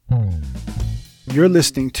You're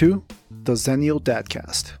listening to the Zennial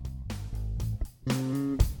Dadcast.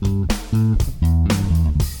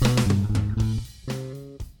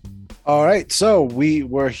 All right, so we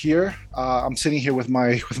were here. I'm sitting here with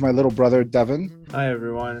my little brother Devin. Hi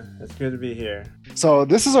everyone, it's good to be here. So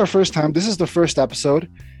this is our first time. This is the first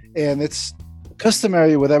episode, and it's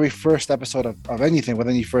customary with every first episode of anything, with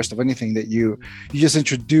any first of anything, that you just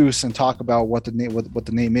introduce and talk about what the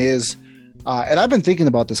name is. And I've been thinking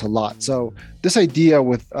about this a lot. So this idea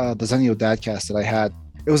with the Zennial Dadcast that I had,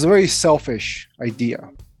 it was a very selfish idea.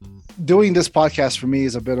 Doing this podcast for me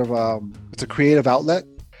is a bit of it's a creative outlet.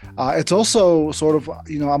 It's also sort of,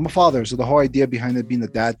 I'm a father. So the whole idea behind it being the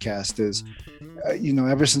Dadcast is,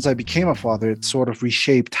 ever since I became a father, it sort of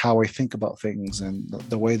reshaped how I think about things, and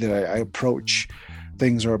the way that I approach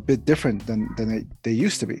things are a bit different than they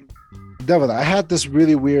used to be. Devin, I had this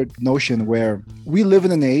really weird notion where we live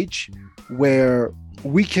in an age where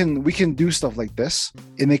we can do stuff like this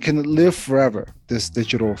and it can live forever, this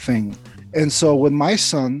digital thing. And so when my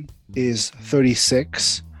son is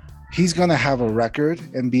 36, he's going to have a record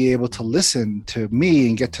and be able to listen to me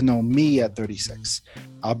and get to know me at 36.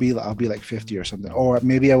 I'll be like 50 or something, or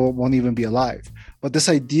maybe I won't even be alive. But this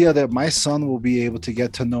idea that my son will be able to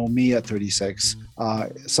get to know me at 36,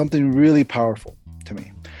 something really powerful to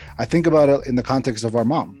me. I think about it in the context of our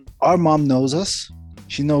mom. Our mom knows us.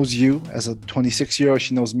 She knows you as a 26-year-old.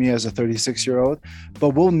 She knows me as a 36-year-old. But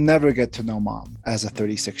we'll never get to know mom as a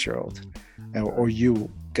 36-year-old, or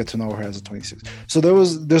you get to know her as a 26. So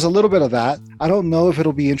there's a little bit of that. I don't know if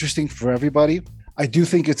it'll be interesting for everybody. I do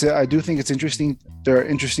think it's interesting. There are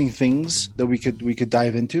interesting things that we could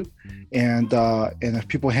dive into, and if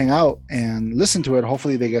people hang out and listen to it,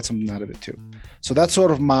 hopefully they get something out of it too. So that's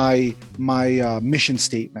sort of my mission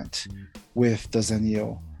statement with the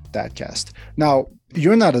Zennial Dadcast. Now,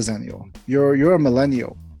 you're not a Zennial. You're a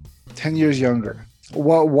millennial, 10 years younger.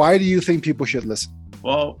 Why do you think people should listen?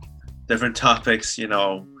 Well, different topics,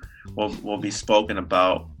 will be spoken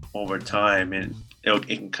about over time, and it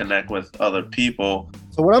can connect with other people.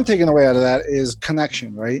 So what I'm taking away out of that is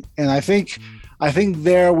connection, right? And I think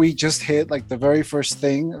there we just hit like the very first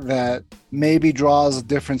thing that maybe draws a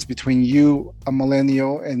difference between you, a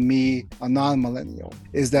millennial, and me, a non-millennial,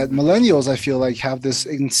 is that millennials, I feel like, have this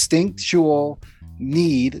instinctual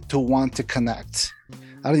need to want to connect.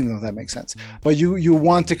 I don't even know if that makes sense, but you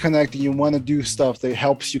want to connect, and you want to do stuff that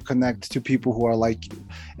helps you connect to people who are like you.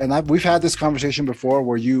 And we've had this conversation before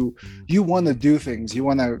where you want to do things. You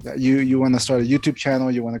want to start a YouTube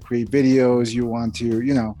channel. You want to create videos. You want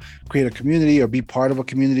to create a community or be part of a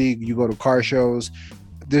community. You go to car shows.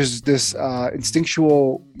 There's this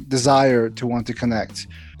instinctual desire to want to connect.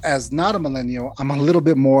 As not a millennial, I'm a little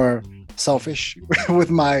bit more selfish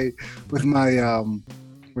with my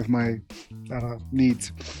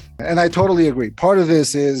needs. And I totally agree. Part of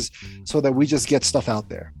this is so that we just get stuff out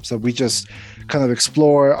there. So we just kind of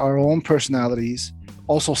explore our own personalities,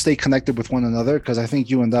 also stay connected with one another, because I think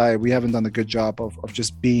you and I, we haven't done a good job of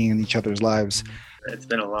just being in each other's lives. It's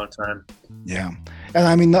been a long time. Yeah. And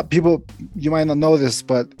I mean, not people, you might not know this,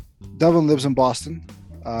 but Devin lives in Boston,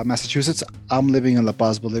 Massachusetts. I'm living in La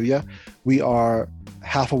Paz, Bolivia. We are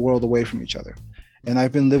half a world away from each other. And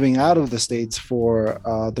I've been living out of the States for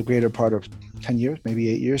the greater part of 10 years, maybe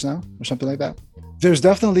 8 years now, or something like that. There's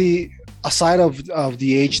definitely, aside of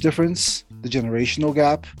the age difference, the generational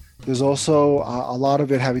gap, there's also a lot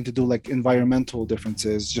of it having to do like environmental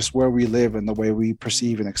differences, just where we live and the way we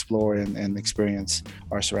perceive and explore and experience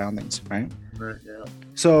our surroundings, right? Right, yeah.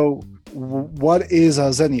 So what is a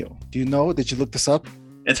Zennial? Do you know? Did you look this up?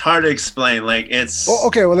 It's hard to explain. Like it's... Oh,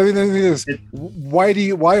 okay, well, let me do this.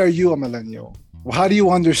 Why are you a millennial? How do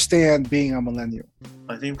you understand being a millennial?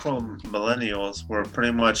 I think for millennials, we're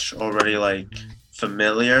pretty much already like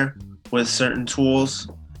familiar with certain tools.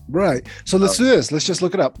 Right. So let's do this. Let's just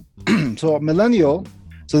look it up. So millennial,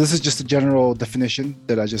 so this is just a general definition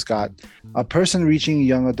that I just got. A person reaching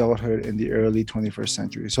young adulthood in the early 21st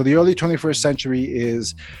century. So the early 21st century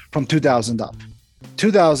is from 2000 up.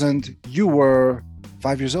 2000, you were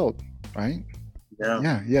 5 years old, right?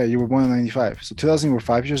 Yeah. You were born in 95. So 2000, you were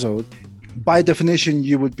 5 years old. By definition,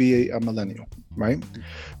 you would be a millennial, right?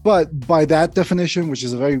 But by that definition, which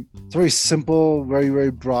is a very simple, very,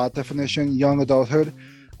 very broad definition, young adulthood,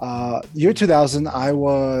 year 2000, I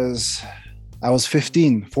was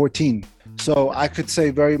 15, 14. So I could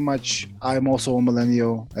say very much I'm also a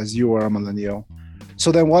millennial as you are a millennial.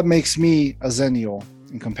 So then what makes me a Zennial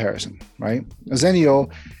in comparison, right? A Zennial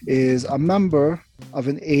is a member of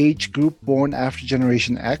an age group born after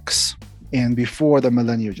Generation X and before the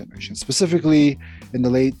millennial generation. Specifically in the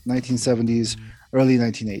late 1970s, early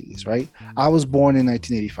 1980s, right? I was born in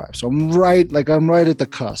 1985. So I'm right at the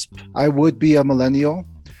cusp. I would be a millennial,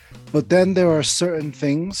 but then there are certain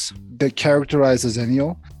things that characterize a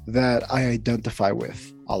zennial that I identify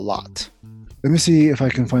with a lot. Let me see if I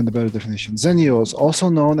can find a better definition. Zennials, also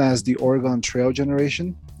known as the Oregon Trail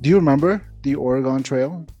generation. Do you remember the Oregon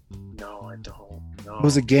Trail? No, I don't. No. It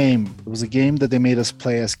was a game. It was a game that they made us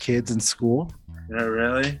play as kids in school. Yeah,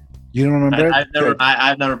 really? You don't remember it?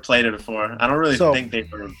 I've never played it before. I don't really think they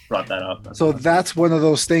ever brought that up. That's one of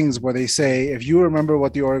those things where they say, if you remember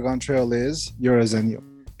what the Oregon Trail is, you're a zennial.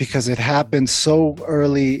 Because it happened so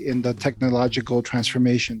early in the technological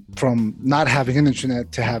transformation from not having an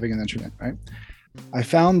internet to having an internet, right? I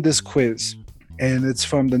found this quiz, and it's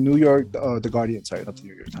from the The Guardian, sorry, not the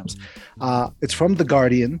New York Times. It's from The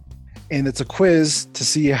Guardian, and it's a quiz to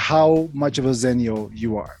see how much of a zennial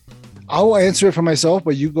you are. I'll answer it for myself,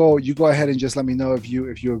 but you go ahead and just let me know if you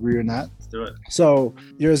agree or not. Let's do it. So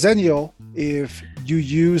you're a zennial if you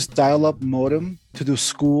use dial-up modem to do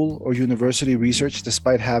school or university research,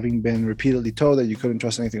 despite having been repeatedly told that you couldn't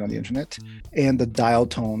trust anything on the internet, and the dial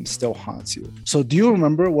tone still haunts you. So do you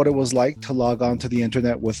remember what it was like to log on to the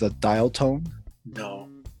internet with a dial tone? No.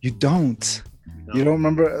 You don't? No. You don't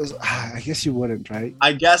remember? I guess you wouldn't, right?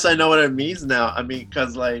 I guess I know what it means now. I mean,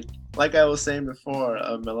 because like I was saying before,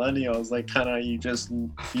 millennials, like kind of you just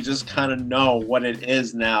kind of know what it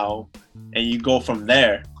is now, and you go from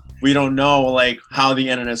there. We don't know like how the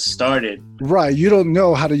internet started. Right. You don't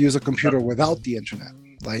know how to use a computer without the internet.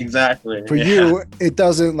 Like exactly. For you, it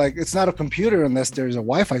doesn't it's not a computer unless there's a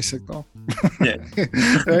Wi-Fi signal. Yeah.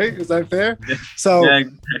 Right? Is that fair? Yeah. So, yeah,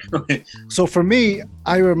 exactly. So for me,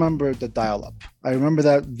 I remember the dial-up. I remember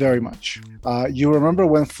that very much. You remember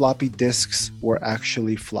when floppy disks were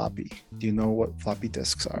actually floppy? Do you know what floppy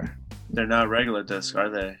disks are? They're not regular discs, are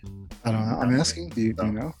they? I don't know. I'm asking. Do you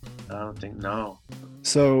know? I don't think no.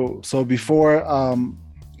 So before,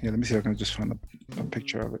 let me see if I can just find a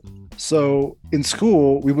picture of it. So in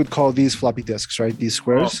school, we would call these floppy disks, right? These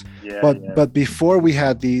squares. But before we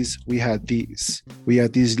had these. We had these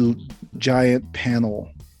giant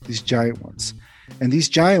these giant ones. And these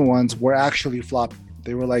giant ones were actually floppy.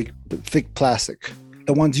 They were like thick plastic.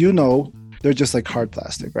 The ones they're just like hard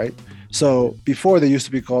plastic, right? So before they used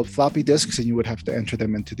to be called floppy disks, and you would have to enter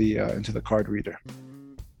them into the card reader.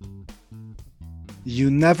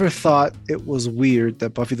 You never thought it was weird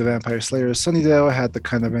that Buffy the Vampire Slayer Sunnydale had the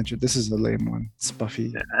kind of entry. This is the lame one. It's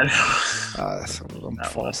Buffy. Yeah, so I'm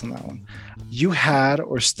false on that one. You had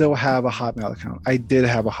or still have a Hotmail account. I did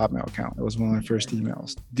have a Hotmail account. It was one of my first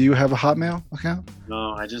emails. Do you have a Hotmail account?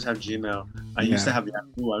 No, I just have Gmail. I used to have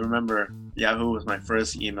Yahoo. I remember Yahoo was my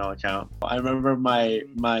first email account. I remember my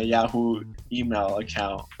Yahoo email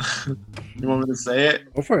account. You want me to say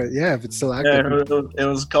it? Go for it. Yeah, if it's still active. Yeah, it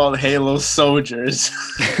was called Halo Soldiers. That's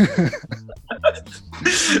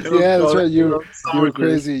right. You were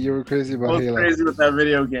crazy. You were crazy about Halo. Crazy with that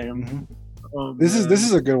video game. Mm-hmm. Oh, this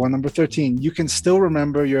is a good one. Number 13. You can still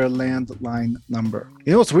remember your landline number.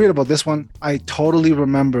 You know what's weird about this one? I totally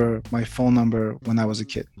remember my phone number when I was a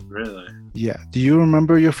kid. Really? Yeah. Do you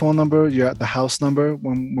remember your phone number? The house number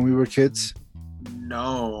when we were kids?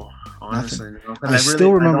 No, honestly. No. I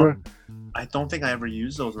still remember. I don't think I ever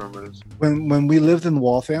used those numbers. When we lived in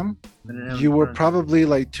Waltham, you were probably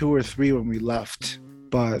like 2 or 3 when we left.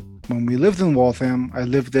 But when we lived in Waltham, I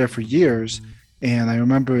lived there for years. And I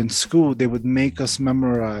remember in school, they would make us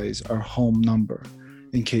memorize our home number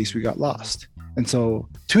in case we got lost. And so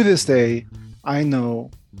to this day, I know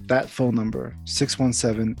that phone number,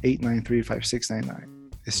 617-893-5699.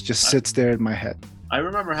 It just sits there in my head. I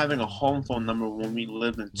remember having a home phone number when we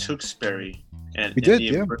lived in Tewksbury. And we did,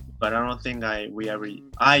 yeah. But I don't think I ever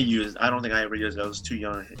used it. I was too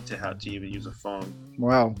young to even use a phone.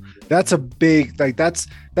 Wow. That's a big, that's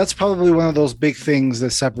probably one of those big things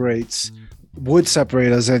that would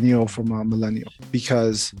separate a zennial from a millennial,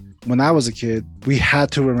 because when I was a kid, we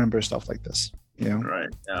had to remember stuff like this, Right.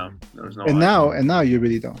 Yeah. There was no. And now you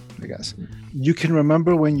really don't, I guess. You can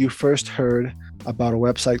remember when you first heard about a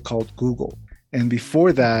website called Google, and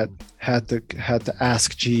before that had to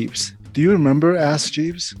ask Jeeves. Do you remember Ask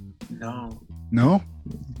Jeeves? No. No.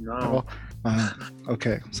 No.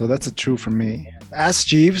 Okay, so that's a true for me. Ask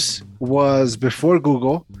Jeeves was before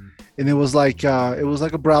Google, and it was like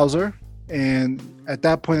a browser. And at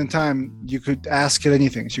that point in time, you could ask it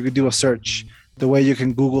anything. So you could do a search the way you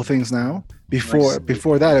can Google things now.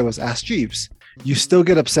 Before that, it was Ask Jeeves. You still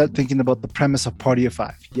get upset thinking about the premise of Party of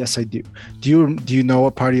Five. Yes, I do. Do you know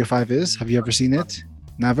what Party of Five is? Have you ever seen it?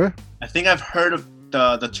 Never? I think I've heard of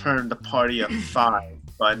the term the Party of Five,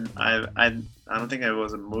 but I I don't think it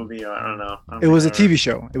was a movie, or I don't know. I don't It was a think I TV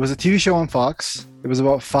show. It was a TV show on Fox. It was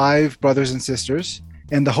about 5 brothers and sisters.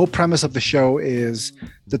 And the whole premise of the show is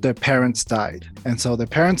that their parents died. And so their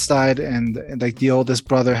parents died, and like the oldest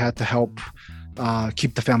brother had to help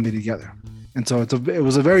keep the family together. And so it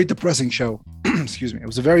was a very depressing show. Excuse me. It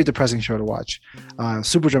was a very depressing show to watch.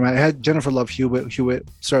 Super dramatic. It had Jennifer Love Hewitt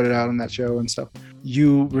started out on that show and stuff.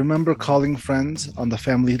 You remember calling friends on the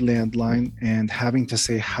family landline and having to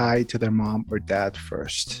say hi to their mom or dad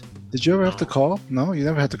first. Did you ever have to call? No, you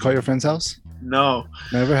never had to call your friend's house? No.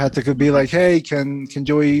 Never had to be like, hey, can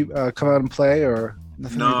Joey come out and play, or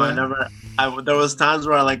nothing No, like that? I never. There was times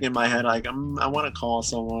where, like, in my head, like, I want to call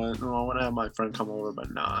someone. I want to have my friend come over,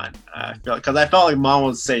 but not. I felt like mom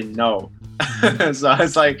would say no. So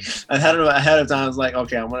it's like ahead of time. I was like,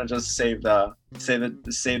 okay, I'm gonna just save the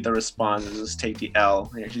response and just take the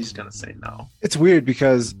L. Yeah, she's gonna say no. It's weird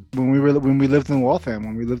because when we lived in Waltham,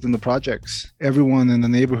 when we lived in the projects, everyone in the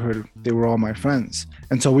neighborhood, they were all my friends,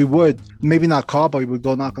 and so we would maybe not call, but we would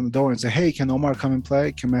go knock on the door and say, hey, can Omar come and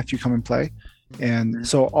play? Can Matthew come and play? And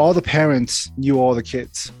so all the parents knew all the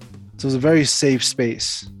kids. So it was a very safe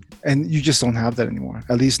space. And you just don't have that anymore.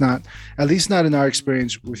 At least not in our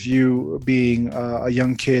experience with you being a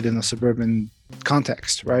young kid in a suburban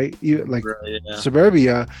context, right?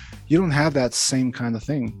 Suburbia, you don't have that same kind of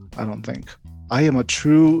thing, I don't think. I am a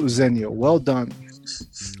true Zennial. Well done.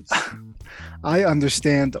 I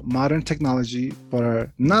understand modern technology, but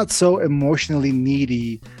are not so emotionally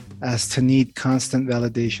needy as to need constant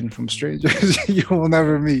validation from strangers you will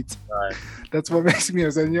never meet. Right. That's what makes me a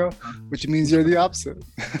Zenyo, which means you're the opposite.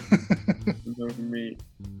 Never meet.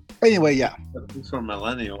 Anyway, yeah. It's for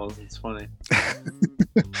millennials. It's funny.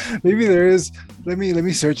 Maybe there is. Let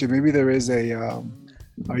me search it. Maybe there is a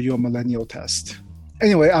are you a millennial test?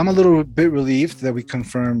 Anyway, I'm a little bit relieved that we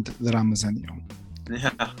confirmed that I'm a Zenyo.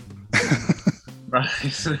 Yeah. Right.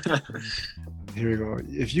 Here we go.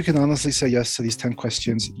 If you can honestly say yes to these 10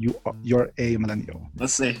 questions, you're a millennial.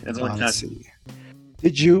 Let's see. Let's see.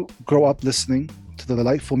 Did you grow up listening to the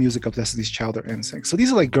delightful music of Destiny's Child or NSYNC? So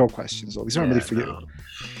these are like girl questions, though. These aren't really for you.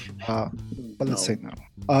 But let's say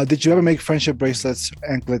no. Did you ever make friendship bracelets,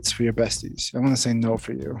 anklets for your besties? I want to say no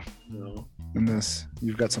for you. No. In this,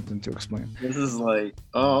 you've got something to explain. This is like,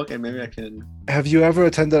 oh, okay, maybe I can. Have you ever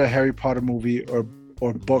attended a Harry Potter movie or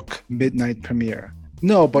book midnight premiere?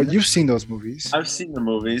 No, but you've seen those movies. I've seen the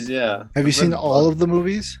movies, yeah. Have you seen all of the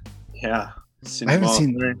movies? Yeah. I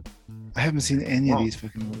haven't seen any of these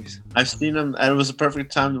fucking movies. I've seen them, and it was a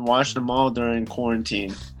perfect time to watch them all during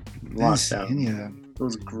quarantine. Lockdown. It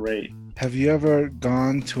was great. Have you ever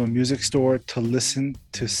gone to a music store to listen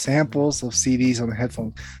to samples of CDs on the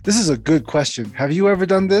headphones? This is a good question. Have you ever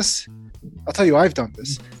done this? I'll tell you, I've done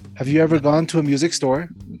this. Have you ever gone to a music store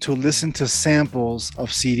to listen to samples of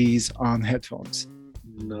CDs on headphones?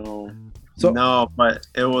 No. No, but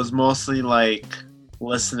it was mostly like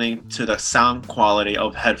listening to the sound quality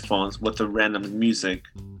of headphones with the random music.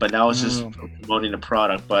 But that was just promoting the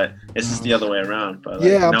product, but it's just the other way around. But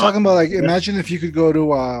yeah, I'm talking about like, imagine if you could go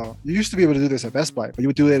to, you used to be able to do this at Best Buy, but you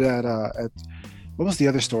would do it at what was the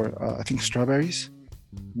other store? I think Strawberries?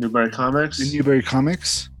 Newberry Comics? Newberry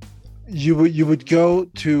Comics. You would go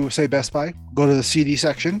to, say, Best Buy, go to the CD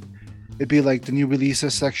section. It'd be like the new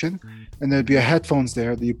releases section. And there'd be a headphones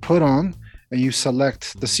there that you put on and you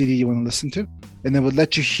select the CD you want to listen to. And it would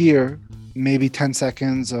let you hear maybe 10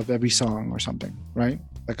 seconds of every song or something, right?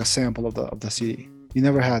 Like a sample of the CD. You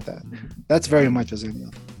never had that. That's very much a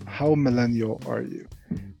Zennial. How millennial are you?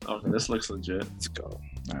 Okay, this looks legit. Let's go.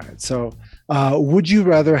 All right. So would you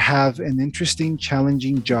rather have an interesting,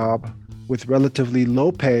 challenging job with relatively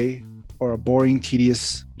low pay or a boring,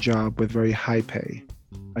 tedious job with very high pay?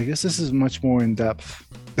 I guess this is much more in depth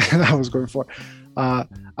than I was going for.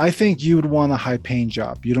 I think you would want a high-paying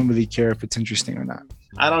job. You don't really care if it's interesting or not.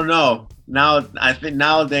 I don't know. Now, I think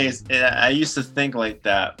nowadays, I used to think like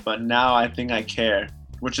that, but now I think I care,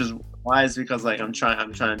 which is why it's because like I'm trying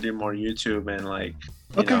to do more YouTube and like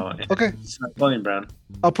you know, it's a clothing brand.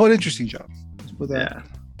 I'll put interesting job. Let's put that.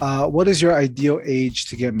 Yeah. What is your ideal age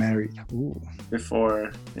to get married? Ooh.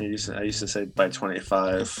 Before I used to say by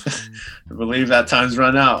 25. I believe that time's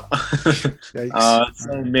run out.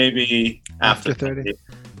 So maybe after 30.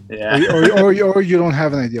 Yeah. Or you don't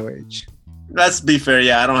have an ideal age. Let's be fair.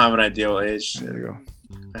 Yeah, I don't have an ideal age. There you go.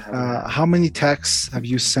 How many texts have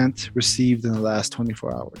you received in the last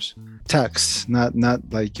 24 hours? Texts, not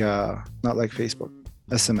like Facebook.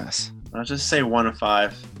 SMS. I'll just say 1 to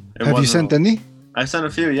 5. Have you sent any? I sent a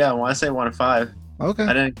few, yeah. When I say 1 to 5. Okay.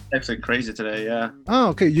 I didn't text like crazy today, yeah. Oh,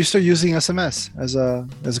 okay. You start using SMS as a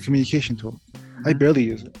communication tool. I barely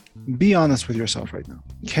use it. be honest with yourself right now.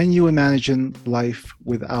 Can you imagine life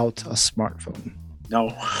without a smartphone?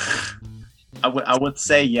 No. I would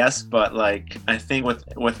say yes, but like I think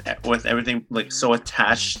with everything like so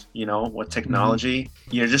attached, with technology,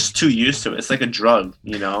 you're just too used to it. It's like a drug,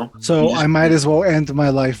 So I might as well end my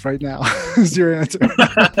life right now. Is your answer?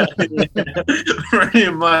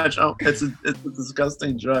 Pretty much. Oh, it's a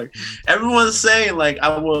disgusting drug. Everyone's saying like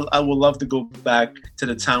I would love to go back to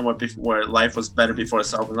the time where life was better before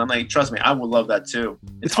cell phones. I'm like, trust me, I would love that too.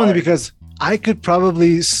 It's funny because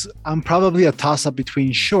I'm probably a toss up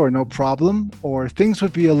between sure, no problem, or things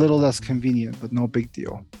would be a little less convenient, but no big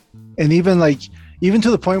deal. And even to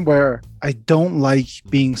the point where I don't like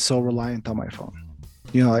being so reliant on my phone.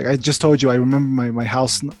 Like I just told you, I remember my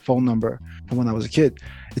house phone number from when I was a kid.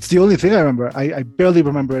 It's the only thing I remember. I barely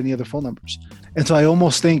remember any other phone numbers. And so I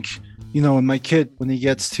almost think, when my kid, when he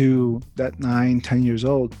gets to that 9-10 years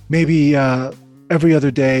old, maybe every other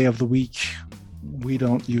day of the week, we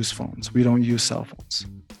don't use phones. We don't use cell phones.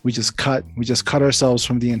 We just cut ourselves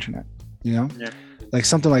from the internet, Yeah. like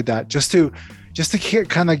something like that, just to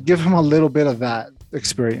kind of give him a little bit of that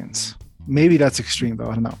experience. Maybe that's extreme though.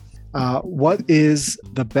 I don't know. What is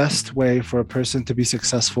the best way for a person to be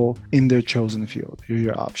successful in their chosen field? Here are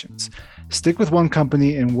your options. Stick with one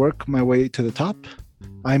company and work my way to the top.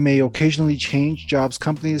 I may occasionally change jobs,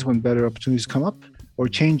 companies when better opportunities come up, or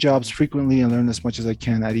change jobs frequently and learn as much as I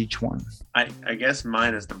can at each one. I guess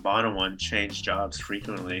mine is the bottom one, change jobs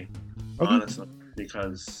frequently, honestly,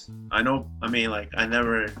 because I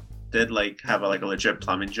never did have a legit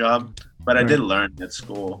plumbing job, but I did learn at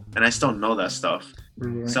school and I still know that stuff.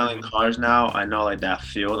 Right. Selling cars now, I know that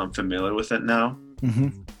field, I'm familiar with it now. Mm-hmm.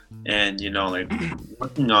 And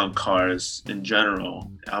working on cars in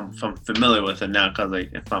general, I'm familiar with it now because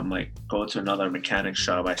if I'm go to another mechanic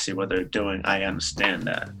shop, I see what they're doing, I understand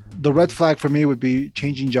that. The red flag for me would be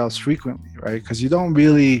changing jobs frequently, right? Because you don't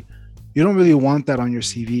really want that on your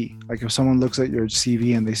CV. Like if someone looks at your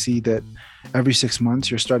CV and they see that every 6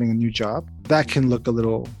 months you're starting a new job, that can look a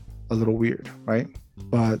little weird, right?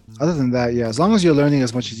 But other than that, yeah, as long as you're learning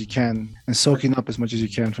as much as you can and soaking up as much as you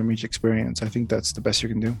can from each experience, I think that's the best you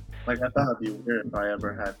can do. I thought it'd be weird if I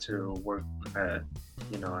ever had to work at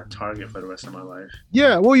Target for the rest of my life.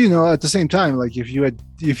 Yeah, well, at the same time, if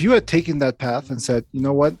you had taken that path and said, you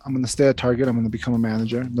know what, I'm going to stay at Target, I'm going to become a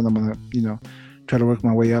manager, then I'm going to, try to work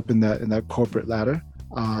my way up in that corporate ladder.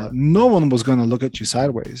 No one was going to look at you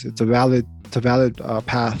sideways. It's a valid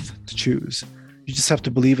path to choose. You just have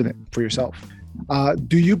to believe in it for yourself.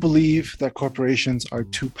 Do you believe that corporations are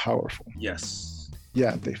too powerful? Yes.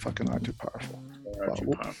 Yeah, they fucking are too powerful.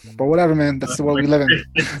 Too powerful. But whatever, man. That's the world we live in.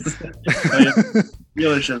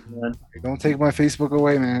 Dealership, man. Don't take my Facebook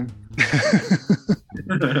away, man.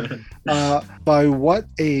 By what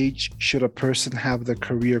age should a person have the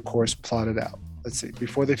career course plotted out? Let's see.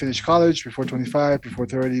 Before they finish college, before 25, before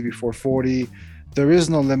 30, before 40. There is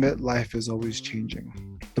no limit. Life is always changing.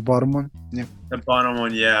 The bottom one? Yeah. The bottom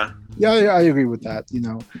one, yeah. Yeah, I agree with that.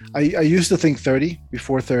 I used to think 30,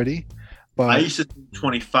 before 30, but I used to think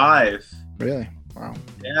 25. Really? Wow.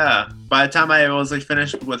 Yeah. By the time I was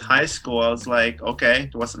finished with high school, I was like, okay,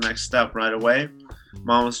 what's the next step right away?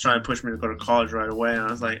 Mom was trying to push me to go to college right away, and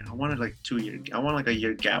I was like, I wanted 2 years. I want a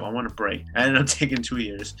year gap. I want a break. I ended up taking 2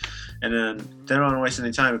 years, and then didn't want to waste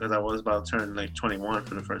any time because I was about to turn 21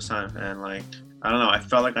 for the first time, and I don't know. I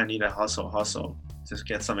felt like I need to hustle, just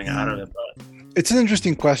get something out of it. But it's an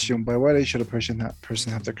interesting question. By what age should a person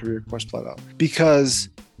have their career course plotted out? Because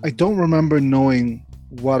I don't remember knowing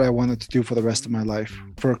what I wanted to do for the rest of my life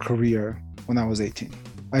for a career when I was 18.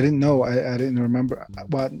 I didn't know. I didn't remember.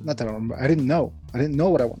 Well, not that I remember. I didn't know. I didn't know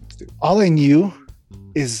what I wanted to do. All I knew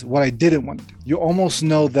is what I didn't want to do. You almost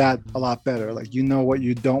know that a lot better. What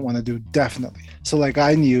you don't want to do, definitely. So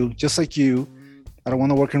I knew, just like you, I don't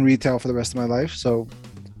want to work in retail for the rest of my life. So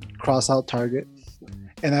cross out Target.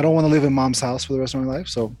 And I don't want to live in mom's house for the rest of my life.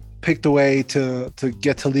 So picked a way to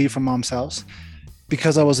get to leave from mom's house.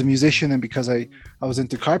 Because I was a musician and because I was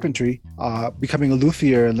into carpentry, becoming a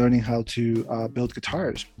luthier and learning how to build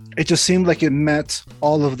guitars. It just seemed like it met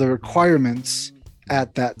all of the requirements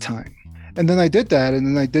at that time. And then I did that. And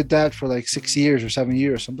then I did that for 6 years or 7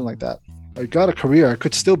 years, something like that. I got a career. I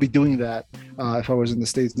could still be doing that if I was in the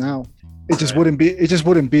States now. It just wouldn't be I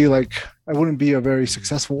wouldn't be a very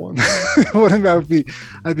successful one. I'd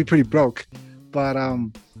be pretty broke. But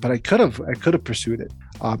I could have pursued it.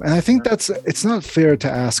 And I think it's not fair to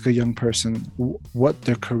ask a young person what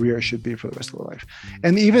their career should be for the rest of their life.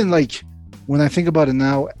 And even when I think about it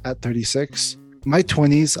now at 36, my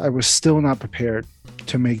 20s, I was still not prepared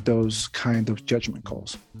to make those kind of judgment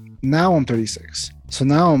calls. Now I'm 36. So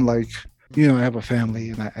now I'm I have a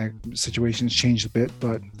family and situations changed a bit,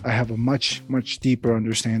 but I have a much, much deeper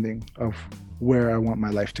understanding of where I want my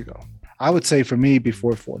life to go. I would say for me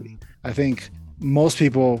before 40, I think most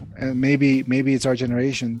people, and maybe it's our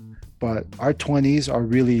generation, but our 20s are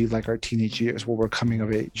really like our teenage years where we're coming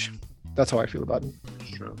of age. That's how I feel about it.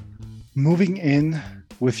 Sure. Moving in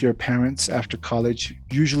with your parents after college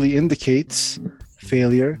usually indicates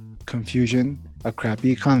failure, confusion, a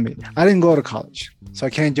crappy economy. I didn't go to college, so I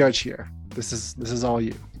can't judge here. This is all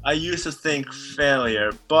you. I used to think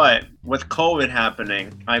failure, but with COVID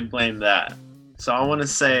happening, I blame that. So I want to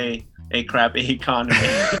say a crappy economy.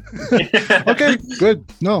 Okay, good.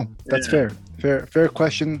 No, that's fair. Fair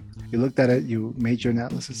question. You looked at it, you made your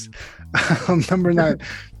analysis. Number 9,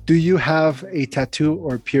 do you have a tattoo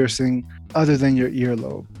or piercing other than your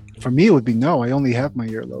earlobe? For me, it would be no. I only have my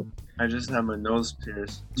earlobe. I just have my nose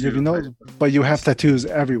pierced. You have your nose, but you have tattoos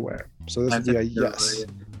everywhere. So this would be a yes.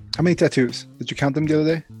 How many tattoos? Did you count them the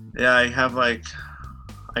other day? Yeah, I have like,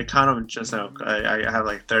 I count them just now. I have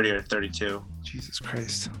like 30 or 32. Jesus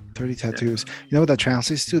Christ, 30 tattoos. Yeah. You know what that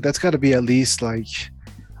translates to? That's got to be at least like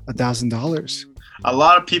 $1,000. A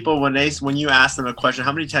lot of people, when you ask them a question,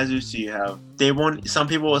 how many tattoos do you have? Some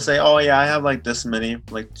people will say, oh yeah, I have like this many,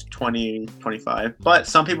 like 20, 25. But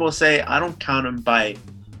some people will say, I don't count them by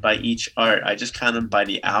each art. I just count them by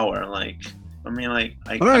the hour. Like,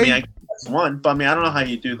 I one, but I don't know how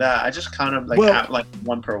you do that. I just count them like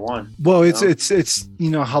one per one. Well, it's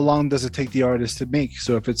how long does it take the artist to make?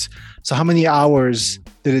 So how many hours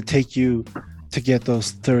did it take you to get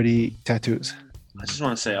those 30 tattoos? I just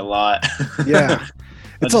want to say a lot. Yeah,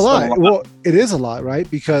 it's a lot. Well, it is a lot, right?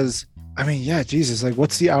 Because Jesus, like,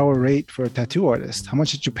 what's the hour rate for a tattoo artist? How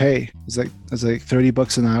much did you pay? It's like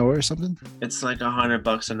 $30 an hour or something. It's like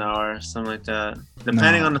 $100 an hour, something like that,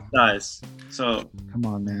 depending on the size. So come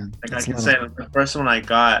on, man. Like I can say, the first one I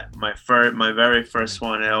got, my very first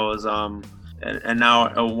one, it was an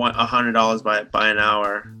hour, $100 by an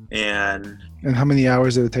hour, and how many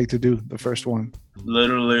hours did it take to do the first one?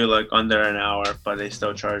 Literally like under an hour, but they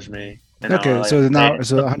still charged me. Okay, so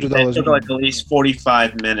 $100. Took like at least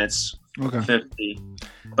 45 minutes. Okay. 50,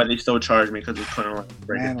 but they still charged me because we couldn't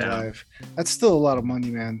break it down. Alive. That's still a lot of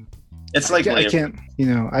money, man. It's like I can't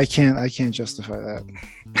justify that.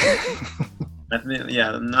 I think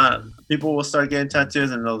not people will start getting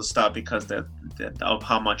tattoos and they'll stop because of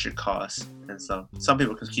how much it costs, and so some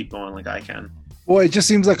people can keep going like I can. Well, it just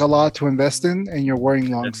seems like a lot to invest in, and you're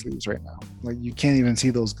wearing long sleeves right now. Like you can't even see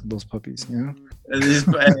those puppies, you know. It's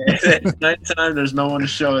nighttime. There's no one to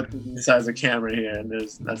show it besides a camera here, and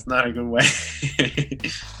that's not a good way.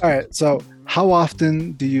 All right. So, how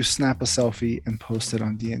often do you snap a selfie and post it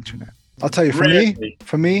on the internet? I'll tell you.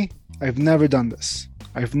 For me, I've never done this.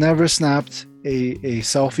 I've never snapped a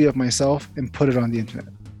selfie of myself and put it on the internet.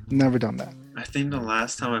 Never done that. I think the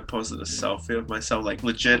last time I posted a selfie of myself, like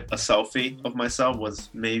legit a selfie of myself, was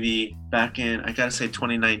maybe back in, I gotta say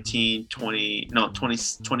 2018,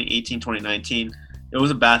 2019. It was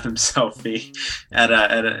a bathroom selfie at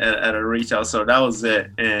a retail store. That was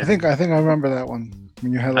it. And I think I remember that one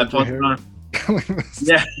when you had like your hair.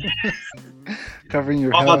 Yeah. Covering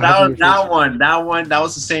your head. That one. That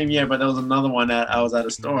was the same year, but there was another one that I was at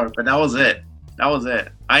a store. But that was it.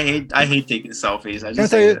 I hate taking selfies. I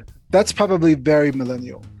just hate it. That's probably very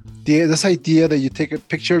millennial. This idea that you take a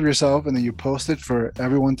picture of yourself and then you post it for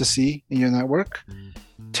everyone to see in your network,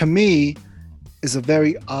 to me, is a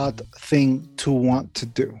very odd thing to want to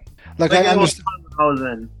do. Like I understand.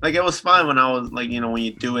 It was fine when I was when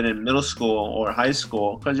you do it in middle school or high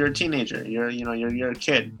school because you're a teenager. You're a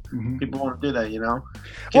kid. Mm-hmm. People want to do that,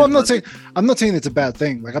 Well, I'm not saying it's a bad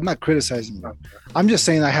thing. Like I'm not criticizing you. I'm just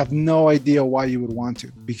saying I have no idea why you would want to,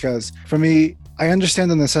 because for me, I understand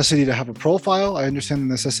the necessity to have a profile. I understand the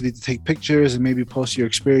necessity to take pictures and maybe post your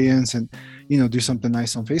experience and, do something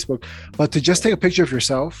nice on Facebook. But to just take a picture of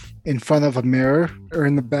yourself in front of a mirror or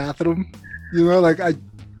in the bathroom, I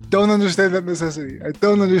don't understand that necessity. I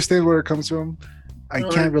don't understand where it comes from. I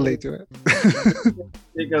can't relate to it.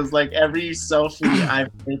 Because every selfie I've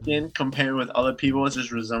taken compared with other people, it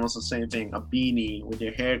just resembles the same thing. A beanie with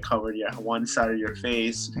your hair covered, one side of your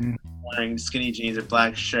face, wearing skinny jeans, a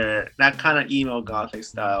black shirt, that kind of emo gothic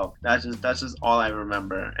style. That's just all I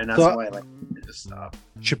remember, and that's why I just stop.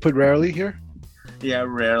 Should put rarely here? Yeah,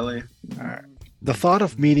 rarely. All right. The thought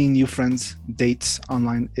of meeting new friends, dates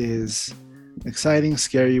online is exciting,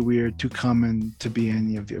 scary, weird, too common to be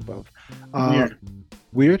any of the above.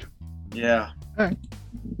 Weird? Yeah. All right.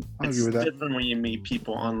 I'll agree with that. It's different when you meet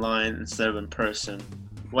people online instead of in person.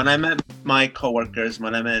 when I met my coworkers,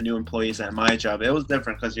 when I met new employees at my job, it was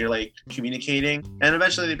different because you're like communicating, and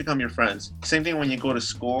eventually they become your friends. Same thing when you go to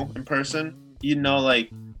school in person. You know, like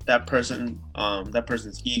that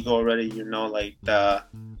person's ego already. You know, like the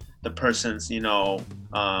person's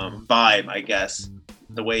vibe, I guess.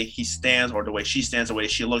 The way he stands, or the way she stands, the way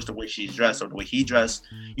she looks, the way she's dressed, or the way he dressed.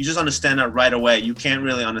 You just understand that right away. You can't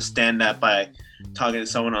really understand that by talking to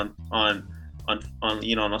someone on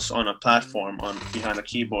a platform behind a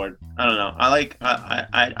keyboard. I don't know.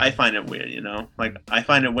 I find it weird. Like I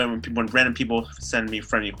find it weird when random people send me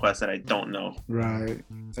friend requests that I don't know. Right.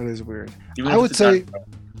 That is weird. Even I if would it's say. not-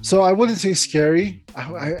 So I wouldn't say scary.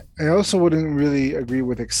 I also wouldn't really agree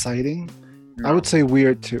with exciting. I No. would say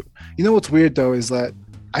weird too. You know what's weird though is that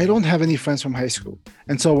I don't have any friends from high school.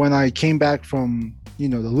 And so when I came back from, the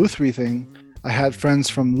Luthery thing, I had friends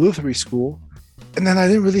from Luthery school. And then I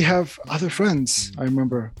didn't really have other friends, I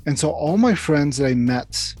remember. And so all my friends that I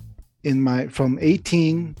met from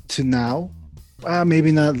 18 to now,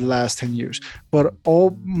 maybe not the last 10 years, but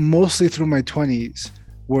mostly through my 20s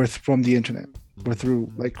were from the internet, were through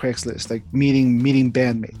like Craigslist, like meeting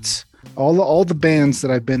bandmates. All the bands that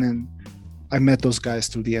I've been in, I met those guys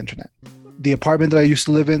through the internet. The apartment that I used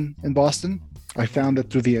to live in Boston, I found it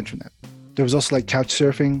through the internet. There was also like couch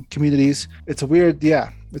surfing communities. It's a weird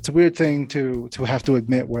thing to have to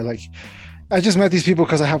admit, where like I just met these people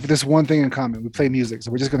because I have this one thing in common. We play music,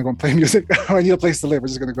 so we're just gonna go and play music. I need a place to live. We're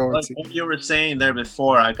just gonna go and Like see. what you were saying there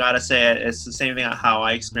before, I gotta say it's the same thing how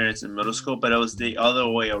I experienced in middle school, but it was the other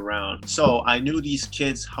way around. So I knew these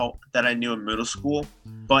kids that I knew in middle school,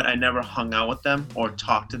 but I never hung out with them or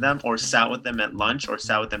talked to them or sat with them at lunch or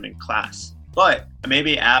sat with them in class. But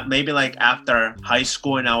maybe like after high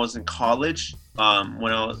school and I was in college,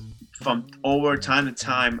 when I was from over time to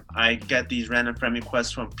time, I get these random friend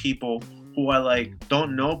requests from people who I like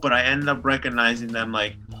don't know, but I ended up recognizing them,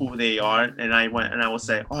 like who they are, and I would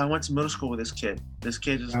say, oh, I went to middle school with this kid. This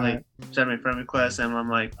kid just like sent me a friend request, and I'm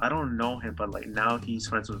like, I don't know him, but like now he's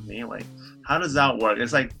friends with me. Like, how does that work?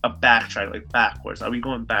 It's like a backtrack, like backwards. Are we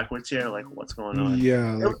going backwards here? Like, what's going on?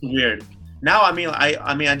 Yeah, It was weird. Now, I mean,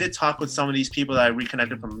 I did talk with some of these people that I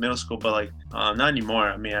reconnected from middle school, but like, not anymore.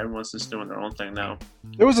 I mean, everyone's just doing their own thing now.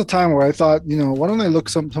 there was a time where I thought, why don't I look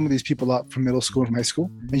some of these people up from middle school and high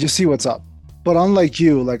school and just see what's up. But unlike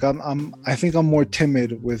you, like I think I'm more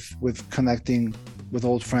timid with connecting with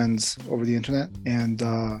old friends over the internet, and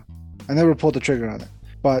I never pulled the trigger on it.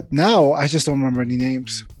 But now I just don't remember any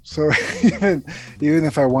names. So even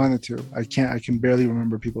if I wanted to, I can't. I can barely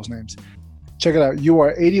remember people's names. Check it out. You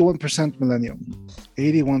are 81% millennial.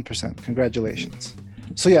 81%. Congratulations.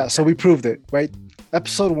 So yeah, so we proved it, right?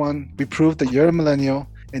 Episode 1, we proved that you're a millennial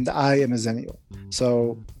and I am a zennial.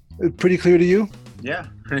 So pretty clear to you? Yeah,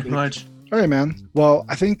 pretty much. All right, man. Well,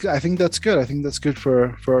 I think that's good. I think that's good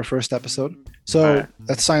for our first episode. So right.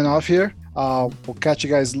 Let's sign off here. We'll catch you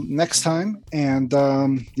guys next time. And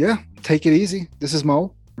take it easy. This is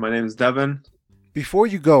Mo. My name is Devin. Before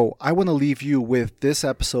you go, I want to leave you with this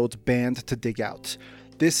episode's Band to Dig Out.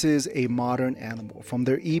 This is a modern animal from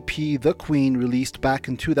their EP, The Queen, released back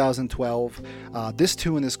in 2012. This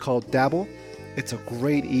tune is called Dabble. It's a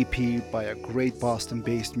great EP by a great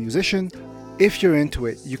Boston-based musician. If you're into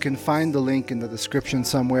it, you can find the link in the description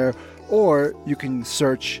somewhere, or you can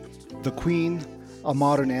search The Queen, A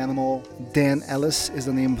Modern Animal. Dan Ellis is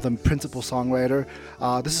the name of the principal songwriter.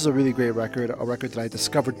 This is a really great record, a record that I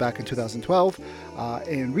discovered back in 2012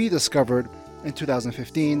 and rediscovered in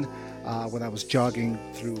 2015 when I was jogging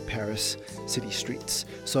through Paris city streets.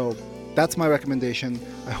 So that's my recommendation.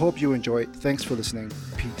 I hope you enjoy it. Thanks for listening.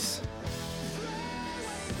 Peace.